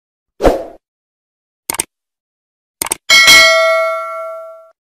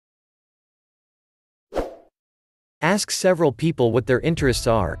Ask several people what their interests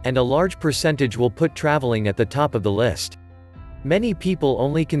are, and a large percentage will put traveling at the top of the list. Many people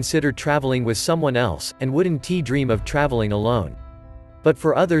only consider traveling with someone else, and wouldn't dream of traveling alone. But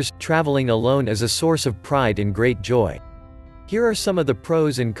for others, traveling alone is a source of pride and great joy. Here are some of the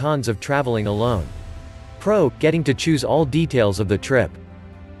pros and cons of traveling alone. Pro: getting to choose all details of the trip.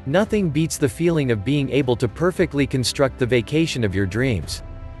 Nothing beats the feeling of being able to perfectly construct the vacation of your dreams.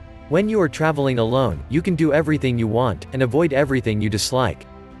 When you are traveling alone, you can do everything you want, and avoid everything you dislike.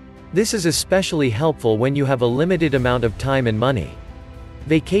 This is especially helpful when you have a limited amount of time and money.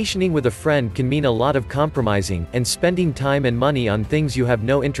 Vacationing with a friend can mean a lot of compromising, and spending time and money on things you have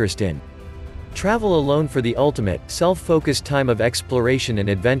no interest in. Travel alone for the ultimate, self-focused time of exploration and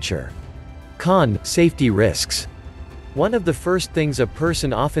adventure. Con: safety risks. One of the first things a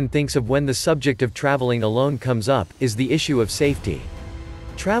person often thinks of when the subject of traveling alone comes up, is the issue of safety.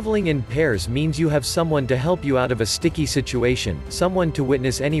 Traveling in pairs means you have someone to help you out of a sticky situation, someone to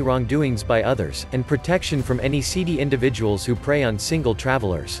witness any wrongdoings by others, and protection from any seedy individuals who prey on single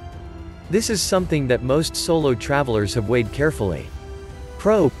travelers. This is something that most solo travelers have weighed carefully.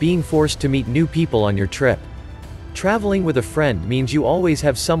 Pro: being forced to meet new people on your trip. Traveling with a friend means you always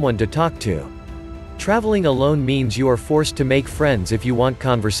have someone to talk to. Traveling alone means you are forced to make friends if you want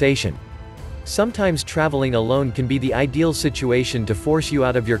conversation. Sometimes traveling alone can be the ideal situation to force you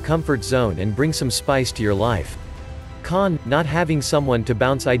out of your comfort zone and bring some spice to your life. Con: not having someone to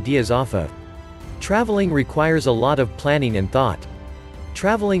bounce ideas off of. Traveling requires a lot of planning and thought.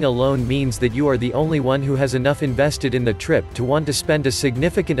 Traveling alone means that you are the only one who has enough invested in the trip to want to spend a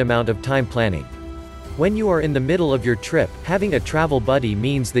significant amount of time planning. When you are in the middle of your trip, having a travel buddy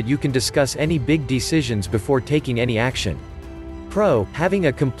means that you can discuss any big decisions before taking any action. Pro: having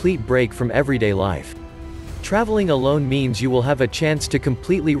a complete break from everyday life. Traveling alone means you will have a chance to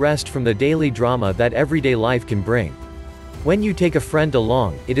completely rest from the daily drama that everyday life can bring. When you take a friend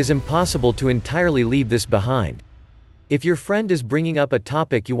along, it is impossible to entirely leave this behind. If your friend is bringing up a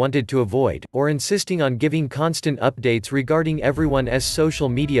topic you wanted to avoid, or insisting on giving constant updates regarding everyone's social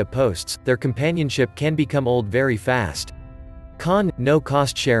media posts, their companionship can become old very fast. Con: no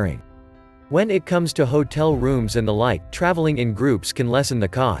cost sharing. When it comes to hotel rooms and the like, traveling in groups can lessen the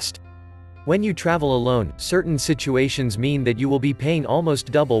cost. When you travel alone, certain situations mean that you will be paying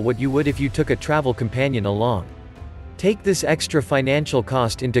almost double what you would if you took a travel companion along. Take this extra financial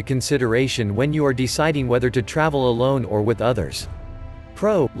cost into consideration when you are deciding whether to travel alone or with others.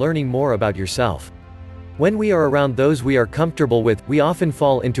 Pro: learning more about yourself. When we are around those we are comfortable with, we often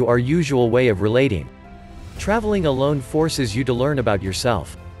fall into our usual way of relating. Traveling alone forces you to learn about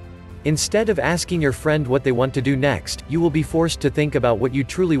yourself. Instead of asking your friend what they want to do next, you will be forced to think about what you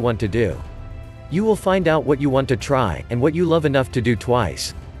truly want to do. You will find out what you want to try, and what you love enough to do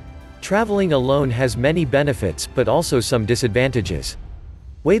twice. Traveling alone has many benefits, but also some disadvantages.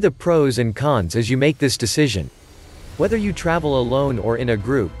 Weigh the pros and cons as you make this decision. Whether you travel alone or in a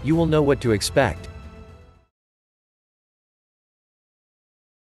group, you will know what to expect.